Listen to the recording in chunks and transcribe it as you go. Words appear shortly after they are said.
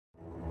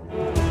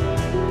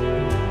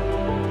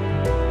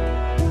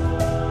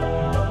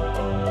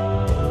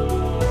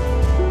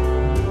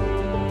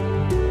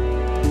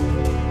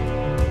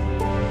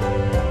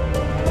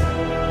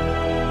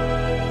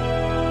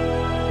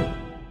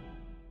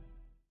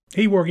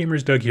Hey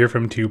Wargamers, Doug here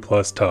from 2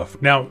 Plus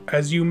Tough. Now,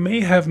 as you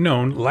may have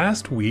known,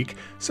 last week,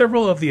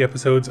 several of the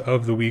episodes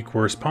of the week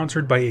were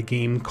sponsored by a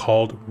game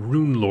called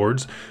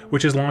Runelords,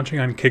 which is launching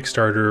on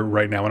Kickstarter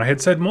right now. And I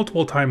had said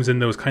multiple times in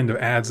those kind of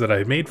ads that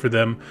I made for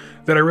them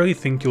that I really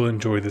think you'll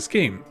enjoy this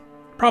game.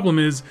 Problem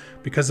is,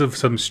 because of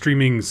some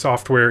streaming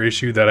software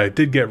issue that I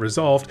did get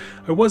resolved,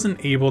 I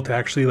wasn't able to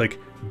actually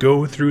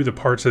go through the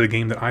parts of the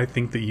game that I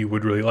think that you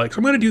would really like. So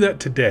I'm going to do that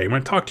today. I'm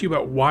going to talk to you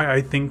about why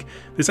I think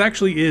this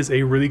actually is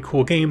a really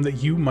cool game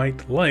that you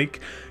might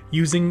like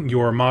using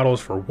your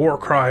models for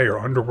Warcry or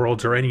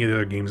Underworlds or any of the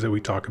other games that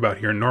we talk about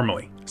here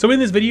normally. So in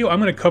this video,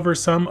 I'm going to cover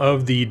some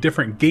of the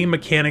different game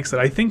mechanics that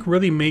I think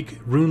really make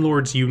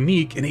Runelords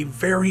unique in a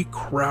very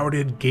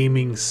crowded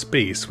gaming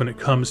space when it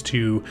comes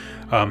to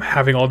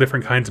having all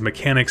different kinds of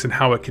mechanics and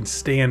how it can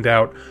stand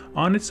out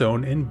on its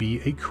own and be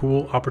a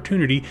cool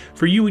opportunity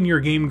for you and your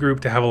game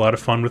group to have a lot of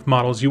fun with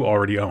models you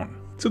already own.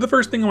 So the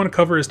first thing I want to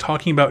cover is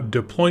talking about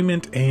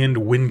deployment and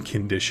win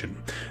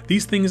condition.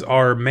 These things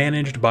are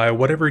managed by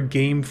whatever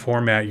game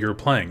format you're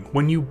playing.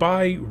 When you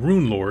buy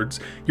Runelords,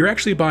 you're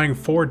actually buying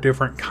 4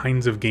 different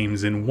kinds of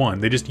games in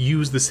one. They just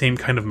use the same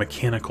kind of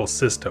mechanical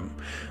system.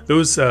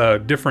 Those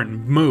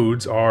different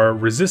modes are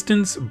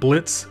Resistance,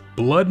 Blitz,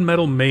 Blood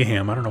Metal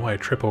Mayhem, I don't know why I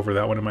trip over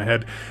that one in my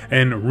head,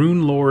 and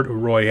Runelord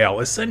Royale.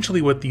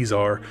 Essentially what these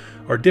are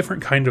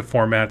different kind of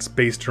formats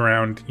based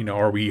around,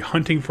 are we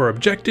hunting for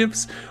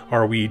objectives?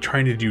 Are we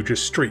trying to do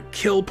just straight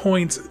kill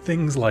points?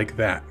 Things like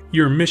that.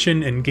 Your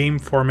mission and game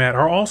format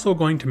are also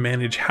going to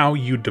manage how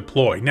you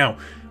deploy. Now,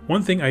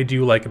 one thing I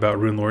do like about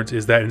Runelords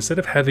is that instead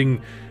of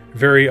having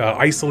very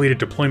isolated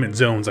deployment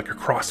zones like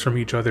across from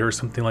each other or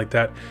something like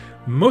that,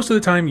 most of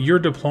the time you're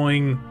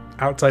deploying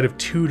outside of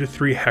 2 to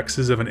 3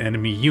 hexes of an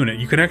enemy unit.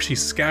 You can actually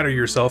scatter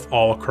yourself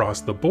all across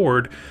the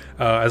board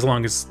as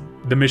long as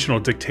the mission will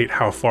dictate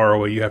how far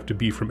away you have to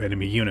be from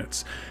enemy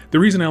units. The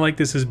reason I like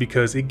this is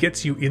because it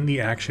gets you in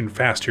the action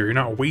faster. You're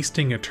not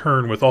wasting a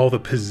turn with all the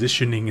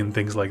positioning and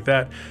things like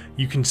that.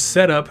 You can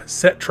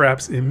set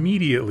traps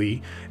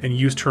immediately and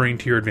use terrain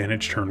to your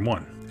advantage turn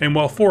 1. And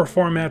while 4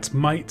 formats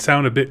might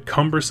sound a bit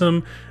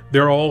cumbersome,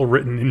 they're all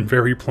written in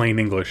very plain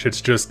English.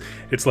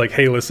 It's like,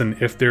 hey, listen,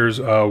 if there's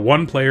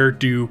one player,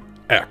 do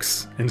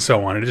X, and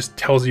so on. It just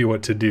tells you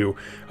what to do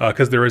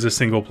because there is a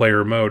single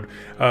player mode.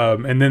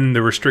 And then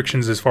the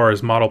restrictions as far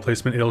as model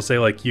placement, it'll say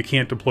you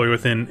can't deploy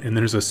within, and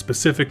there's a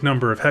specific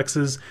number of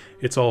hexes.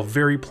 It's all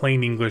very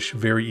plain English,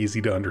 very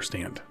easy to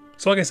understand.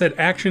 So like I said,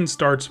 action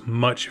starts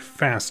much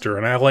faster,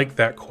 and I like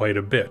that quite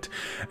a bit.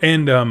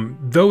 And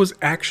those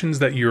actions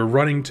that you're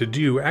running to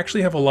do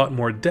actually have a lot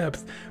more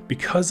depth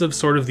because of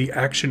sort of the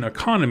action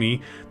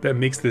economy that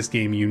makes this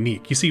game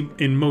unique. You see,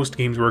 in most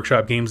Games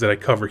Workshop games that I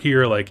cover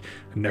here, like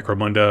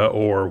Necromunda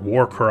or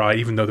Warcry,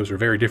 even though those are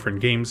very different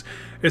games,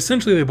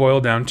 essentially they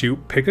boil down to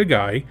pick a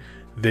guy,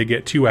 they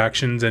get 2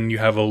 actions, and you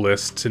have a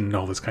list and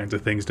all those kinds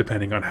of things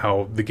depending on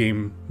how the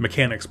game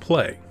mechanics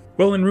play.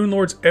 Well, in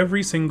Runelords,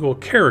 every single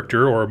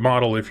character, or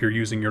model if you're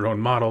using your own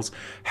models,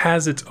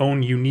 has its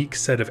own unique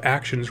set of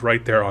actions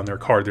right there on their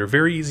card. They're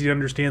very easy to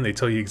understand, they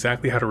tell you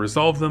exactly how to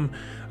resolve them,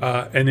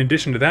 and in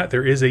addition to that,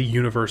 there is a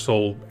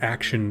universal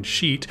action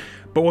sheet,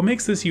 but what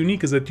makes this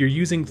unique is that you're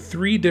using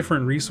 3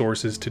 different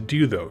resources to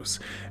do those.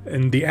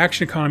 And the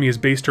action economy is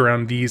based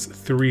around these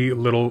 3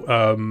 little,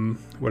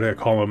 what do I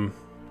call them?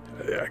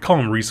 I call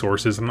them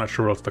resources, I'm not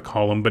sure what else to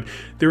call them, but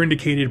they're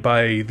indicated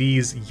by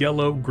these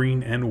yellow,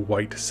 green, and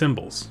white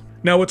symbols.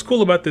 Now what's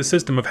cool about this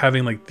system of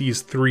having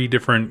these 3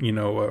 different,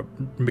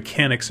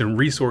 mechanics and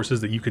resources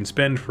that you can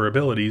spend for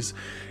abilities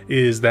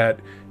is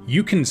that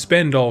you can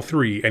spend all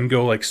 3 and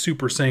go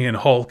Super Saiyan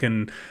Hulk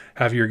and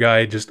have your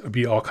guy just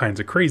be all kinds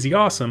of crazy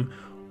awesome,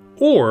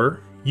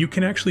 or you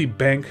can actually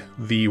bank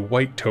the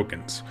white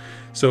tokens.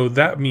 So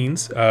that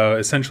means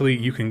essentially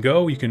you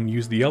can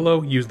use the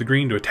yellow, use the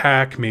green to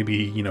attack,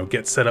 maybe,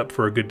 get set up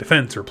for a good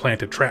defense or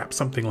plant a trap,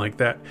 something like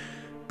that.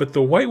 But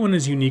the white one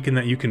is unique in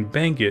that you can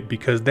bank it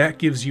because that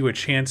gives you a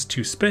chance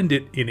to spend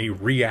it in a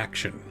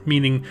reaction,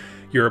 meaning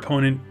your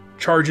opponent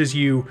charges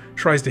you,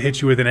 tries to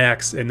hit you with an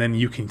axe, and then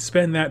you can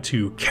spend that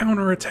to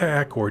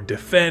counterattack or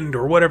defend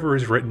or whatever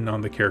is written on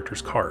the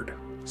character's card.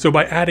 So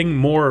by adding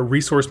more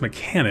resource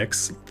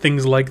mechanics,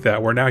 things like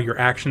that, where now your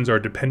actions are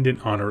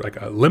dependent on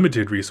a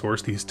limited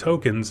resource, these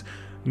tokens,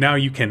 now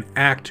you can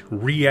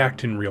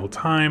react in real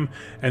time,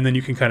 and then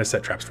you can kind of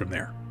set traps from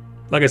there.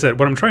 Like I said,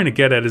 what I'm trying to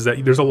get at is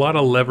that there's a lot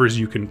of levers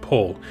you can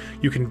pull.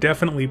 You can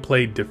definitely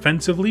play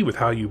defensively with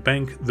how you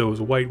bank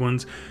those white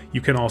ones.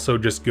 You can also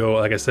just go,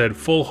 like I said,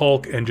 full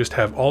Hulk and just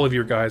have all of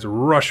your guys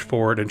rush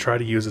forward and try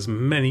to use as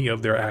many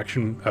of their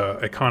action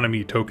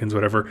economy tokens,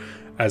 whatever,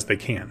 as they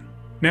can.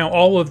 Now,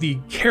 all of the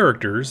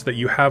characters that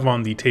you have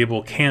on the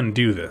table can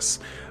do this.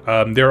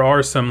 There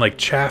are some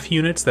chaff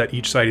units that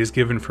each side is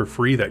given for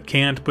free that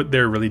can't, but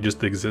they're really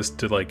just exist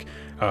to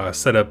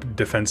set up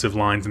defensive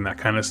lines and that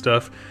kind of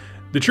stuff.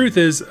 The truth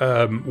is,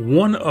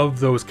 one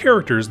of those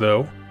characters,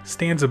 though,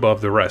 stands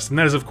above the rest, and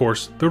that is, of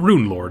course, the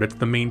Runelord. It's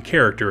the main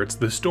character. It's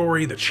the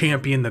story, the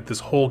champion that this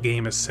whole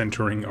game is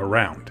centering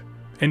around.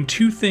 And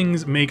two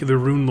things make the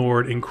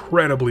Runelord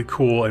incredibly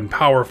cool and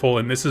powerful,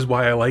 and this is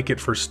why I like it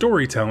for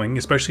storytelling,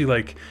 especially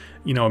like,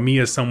 you know, me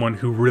as someone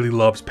who really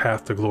loves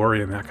Path to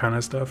Glory and that kind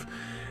of stuff,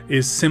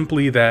 is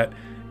simply that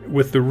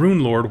with the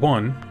Runelord,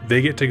 one,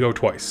 they get to go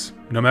twice.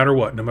 No matter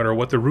what the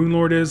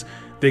Runelord is,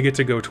 they get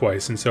to go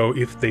twice. And so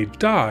if they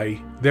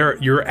die,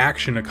 your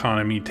action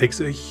economy takes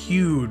a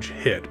huge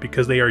hit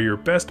because they are your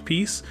best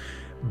piece,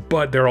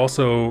 but they're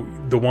also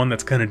the one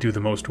that's going to do the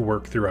most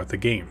work throughout the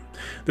game.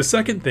 The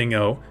second thing,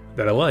 though,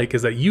 that I like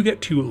is that you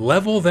get to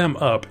level them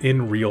up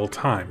in real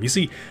time. You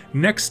see,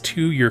 next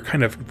to your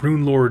kind of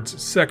Runelords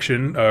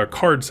section,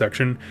 card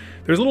section,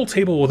 there's a little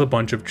table with a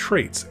bunch of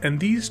traits, and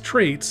these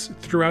traits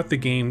throughout the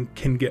game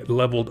can get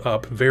leveled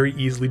up very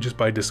easily just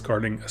by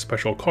discarding a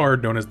special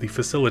card known as the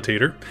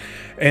Facilitator,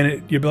 and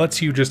it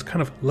lets you just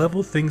kind of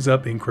level things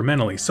up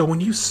incrementally. So when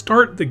you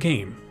start the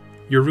game,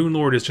 your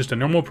Runelord is just a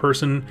normal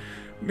person,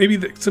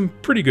 maybe some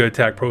pretty good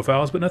attack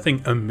profiles, but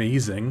nothing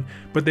amazing,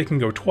 but they can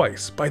go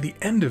twice. By the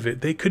end of it,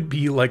 they could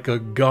be like a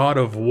god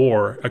of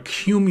war,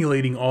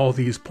 accumulating all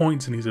these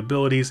points and these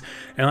abilities,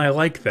 and I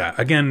like that.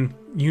 Again,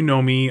 you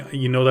know me,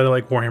 you know that I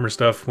like Warhammer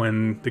stuff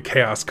when the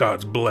Chaos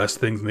Gods bless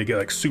things and they get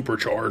like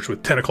supercharged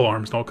with tentacle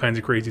arms and all kinds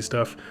of crazy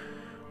stuff.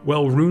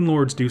 Well,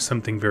 Runelords do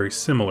something very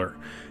similar.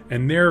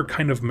 And their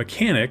kind of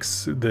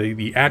mechanics,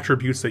 the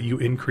attributes that you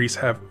increase,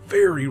 have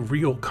very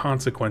real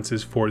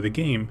consequences for the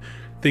game.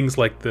 Things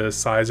like the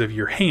size of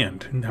your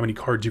hand and how many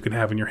cards you can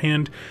have in your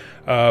hand.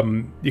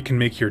 It can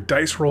make your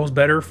dice rolls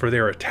better for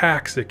their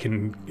attacks. It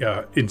can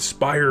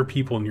inspire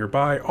people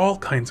nearby, all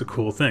kinds of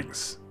cool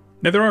things.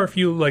 Now there are a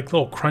few like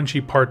little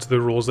crunchy parts of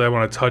the rules that I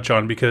want to touch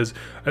on, because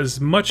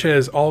as much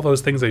as all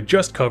those things I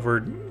just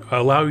covered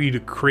allow you to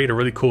create a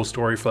really cool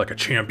story for like a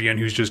champion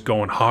who's just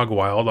going hog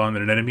wild on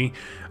an enemy,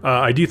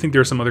 I do think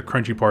there are some other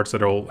crunchy parts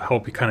that will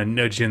help you kind of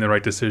nudge you in the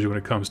right decision when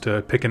it comes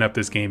to picking up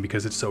this game,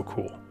 because it's so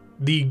cool.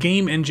 The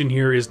game engine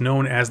here is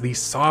known as the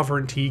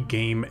Sovereignty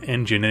Game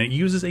Engine, and it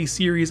uses a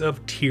series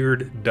of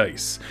tiered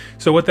dice.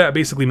 So what that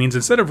basically means,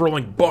 instead of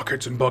rolling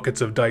buckets and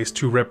buckets of dice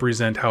to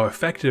represent how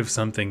effective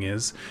something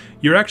is,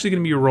 you're actually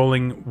going to be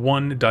rolling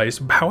one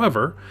dice.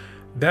 However,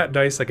 that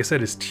dice, like I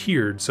said, is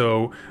tiered.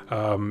 So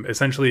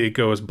essentially it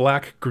goes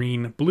black,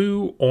 green,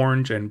 blue,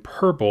 orange, and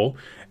purple,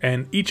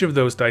 and each of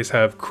those dice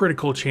have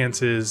critical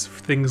chances,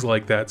 things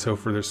like that, so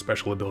for their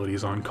special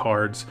abilities on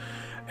cards.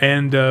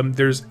 And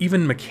there's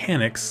even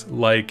mechanics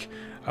like,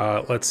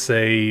 let's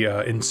say,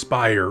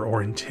 inspire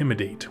or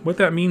intimidate. What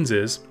that means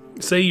is,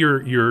 say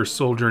your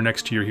soldier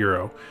next to your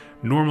hero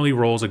normally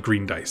rolls a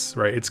green dice,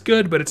 right? It's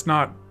good, but it's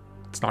not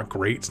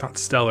great, it's not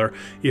stellar.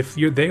 If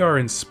they are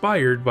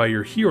inspired by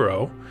your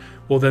hero,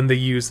 well then they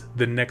use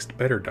the next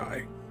better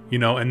die. You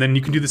know, and then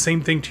you can do the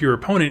same thing to your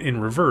opponent in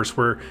reverse,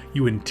 where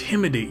you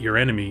intimidate your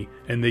enemy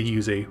and they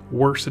use a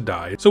worse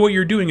die. So what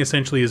you're doing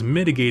essentially is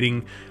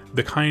mitigating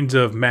the kinds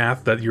of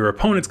math that your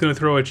opponent's going to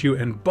throw at you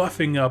and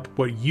buffing up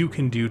what you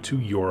can do to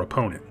your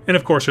opponent. And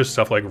of course, there's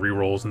stuff like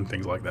rerolls and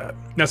things like that.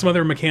 Now, some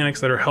other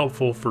mechanics that are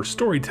helpful for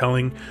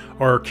storytelling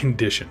are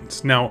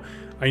conditions. Now,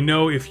 I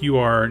know if you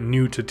are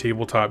new to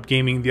tabletop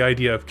gaming, the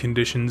idea of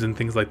conditions and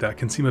things like that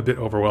can seem a bit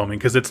overwhelming,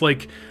 because it's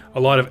like a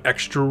lot of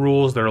extra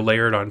rules that are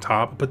layered on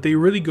top, but they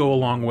really go a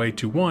long way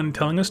to, one,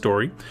 telling a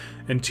story,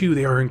 and two,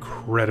 they are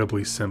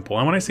incredibly simple.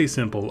 And when I say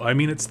simple, I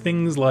mean it's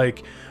things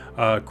like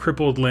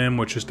crippled limb,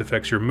 which just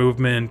affects your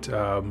movement,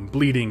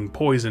 bleeding,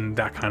 poison,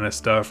 that kind of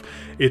stuff.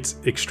 It's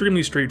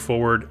extremely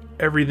straightforward.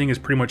 Everything is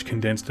pretty much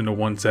condensed into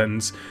one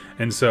sentence,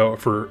 and so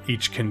for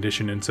each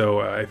condition. And so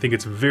I think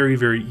it's very,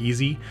 very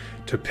easy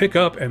to pick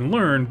up and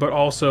learn, but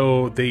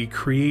also they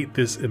create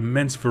this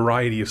immense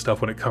variety of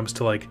stuff when it comes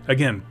to, like,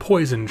 again,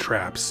 poison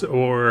traps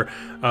or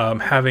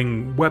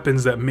having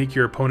weapons that make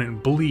your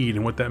opponent bleed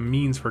and what that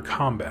means for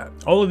combat.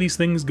 All of these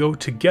things go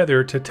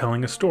together to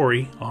telling a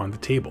story on the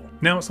table.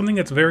 Now, something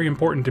that's very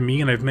important to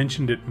me, and I've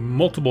mentioned it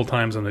multiple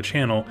times on the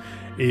channel,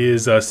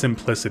 is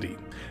simplicity.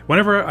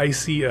 Whenever I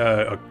see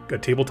a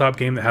tabletop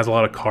game that has a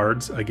lot of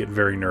cards, I get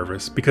very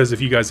nervous, because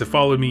if you guys have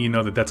followed me, you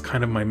know that that's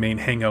kind of my main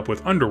hang up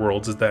with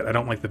Underworlds, is that I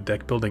don't like the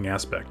deck building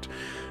aspect.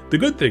 The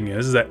good thing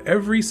is that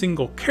every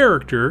single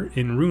character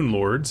in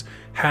Runelords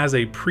has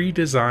a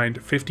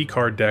pre-designed 50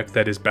 card deck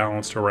that is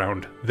balanced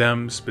around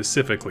them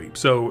specifically.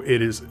 So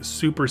it is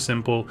super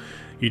simple,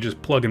 you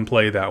just plug and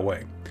play that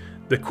way.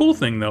 The cool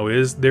thing, though,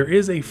 is there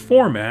is a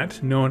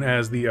format known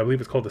as the, I believe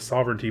it's called the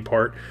Sovereignty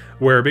part,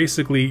 where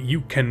basically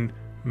you can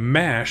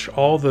mash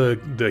all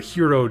the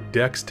hero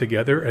decks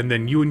together, and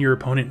then you and your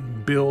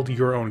opponent build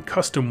your own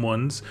custom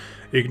ones,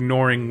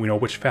 ignoring, you know,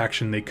 which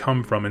faction they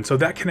come from. And so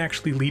that can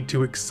actually lead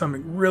to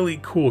some really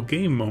cool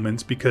game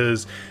moments,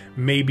 because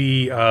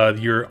maybe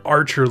your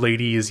archer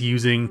lady is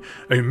using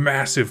a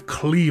massive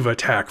cleave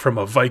attack from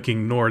a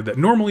Viking Nord that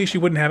normally she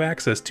wouldn't have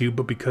access to,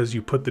 but because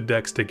you put the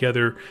decks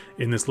together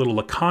in this little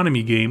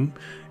economy game,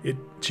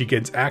 she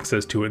gets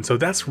access to it. And so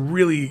that's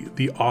really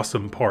the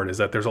awesome part, is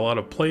that there's a lot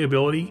of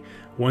playability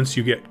once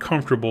you get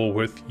comfortable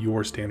with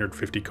your standard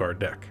 50 card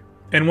deck.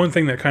 And one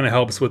thing that kind of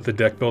helps with the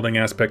deck building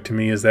aspect to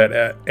me is that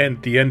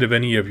at the end of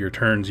any of your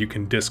turns, you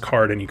can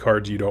discard any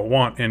cards you don't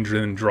want and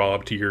then draw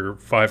up to your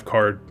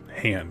 5-card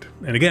hand.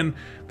 And again,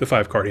 the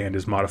 5-card hand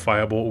is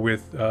modifiable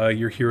with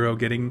your hero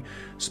getting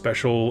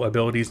special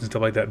abilities and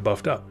stuff like that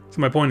buffed up.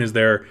 So my point is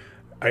there,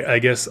 I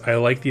guess I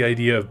like the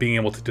idea of being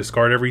able to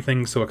discard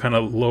everything, so it kind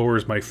of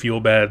lowers my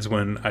feel bads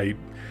when I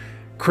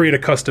create a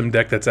custom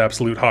deck that's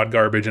absolute hot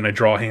garbage and I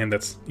draw a hand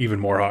that's even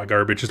more hot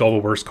garbage, just all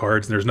the worst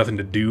cards and there's nothing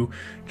to do.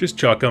 Just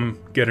chuck them,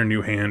 get a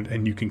new hand,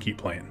 and you can keep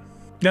playing.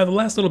 Now the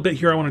last little bit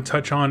here I want to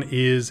touch on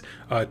is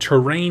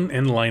terrain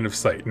and line of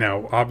sight.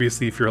 Now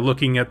obviously if you're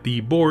looking at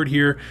the board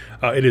here,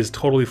 it is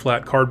totally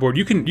flat cardboard.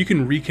 You can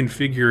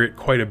reconfigure it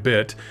quite a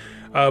bit,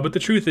 but the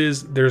truth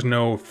is there's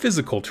no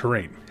physical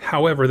terrain.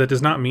 However, that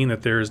does not mean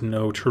that there's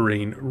no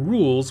terrain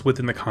rules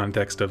within the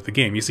context of the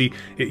game. You see,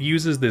 it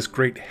uses this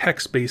great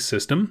hex-based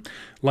system.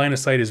 Line of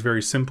sight is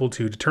very simple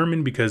to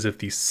determine because if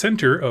the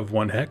center of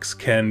one hex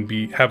can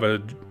have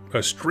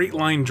a straight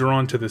line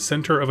drawn to the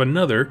center of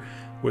another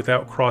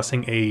without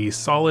crossing a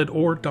solid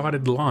or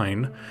dotted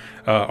line,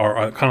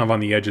 or kind of on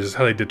the edges,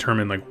 how they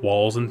determine like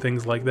walls and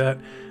things like that,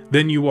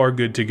 then you are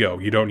good to go.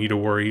 You don't need to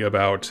worry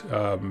about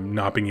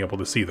not being able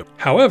to see them.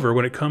 However,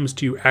 when it comes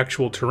to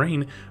actual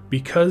terrain,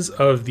 because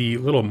of the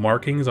little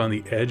markings on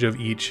the edge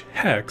of each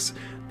hex,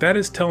 that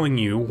is telling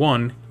you,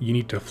 one, you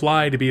need to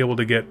fly to be able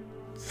to get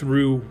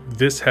through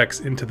this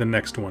hex into the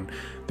next one.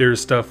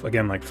 There's stuff,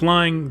 again, like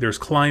flying, there's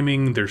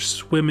climbing, there's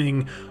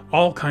swimming,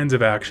 all kinds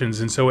of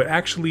actions, and so it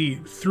actually,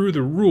 through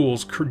the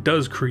rules,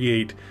 does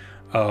create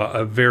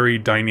a very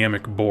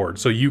dynamic board.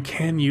 So you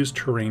can use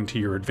terrain to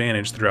your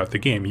advantage throughout the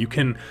game. You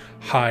can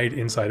hide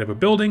inside of a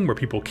building where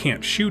people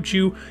can't shoot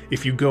you.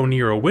 If you go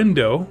near a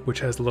window,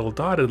 which has little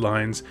dotted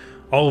lines,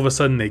 all of a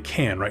sudden they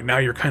can. Right now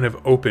you're kind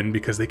of open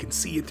because they can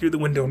see it through the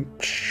window and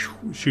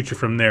shoot you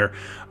from there.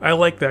 I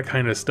like that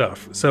kind of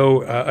stuff.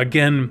 So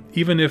again,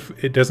 even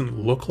if it doesn't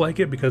look like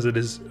it because it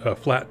is a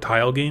flat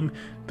tile game,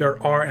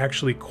 there are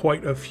actually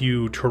quite a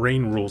few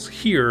terrain rules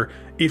here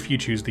if you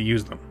choose to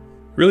use them.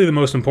 Really the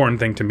most important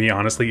thing to me,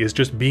 honestly, is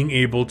just being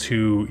able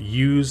to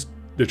use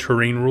the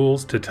terrain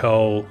rules to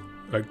tell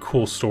like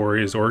cool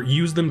stories or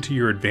use them to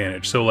your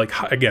advantage. So like,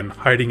 again,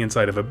 hiding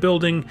inside of a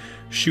building,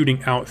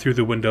 shooting out through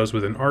the windows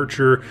with an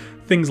archer,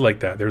 things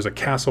like that. There's a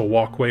castle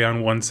walkway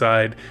on one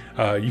side.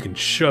 You can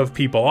shove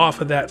people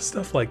off of that.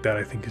 Stuff like that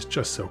I think is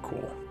just so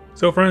cool.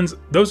 So friends,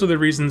 those are the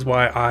reasons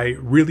why I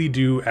really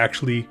do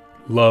actually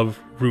love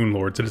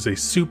Runelords. It is a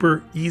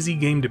super easy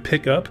game to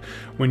pick up.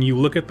 When you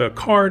look at the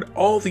card,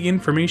 all the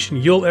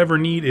information you'll ever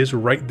need is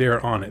right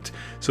there on it.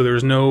 So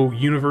there's no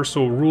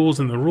universal rules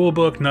in the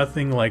rulebook,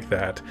 nothing like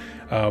that.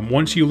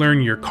 Once you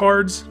learn your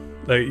cards,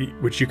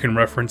 which you can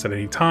reference at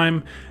any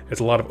time, it's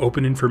a lot of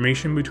open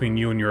information between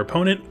you and your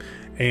opponent.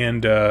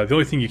 And the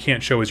only thing you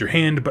can't show is your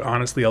hand, but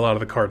honestly, a lot of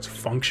the cards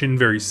function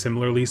very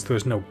similarly, so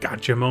there's no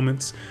gotcha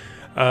moments.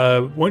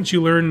 Once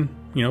you learn,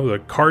 you know, the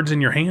cards in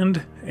your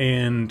hand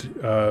and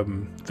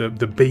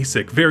the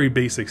basic, very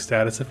basic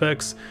status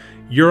effects,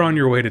 you're on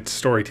your way to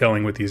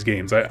storytelling with these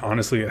games.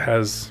 Honestly, it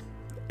has,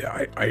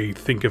 I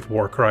think if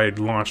Warcry had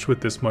launched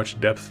with this much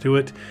depth to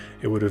it,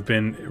 it would have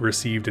been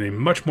received in a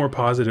much more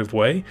positive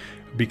way,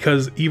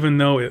 because even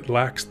though it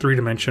lacks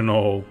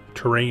three-dimensional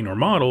terrain or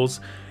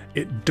models,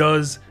 it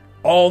does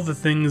all the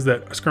things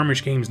that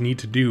skirmish games need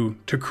to do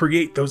to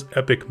create those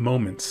epic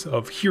moments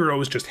of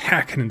heroes just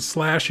hacking and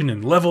slashing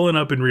and leveling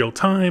up in real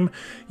time.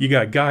 You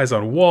got guys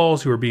on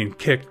walls who are being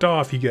kicked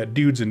off. You got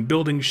dudes in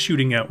buildings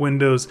shooting at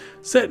windows,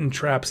 setting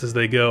traps as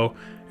they go.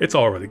 It's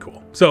all really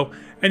cool. So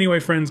anyway,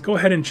 friends, go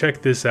ahead and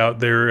check this out.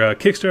 Their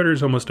Kickstarter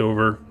is almost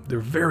over. They're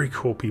very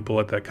cool people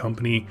at that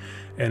company,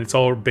 and it's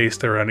all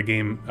based around a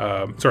game,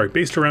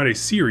 based around a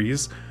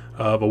series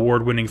of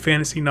award-winning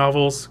fantasy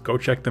novels. Go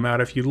check them out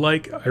if you'd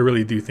like. I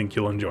really do think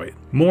you'll enjoy it.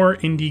 More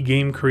indie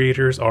game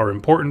creators are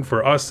important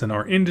for us and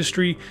our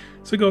industry,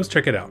 so go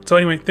check it out. So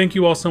anyway, thank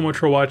you all so much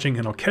for watching,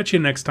 and I'll catch you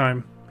next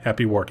time.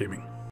 Happy wargaming.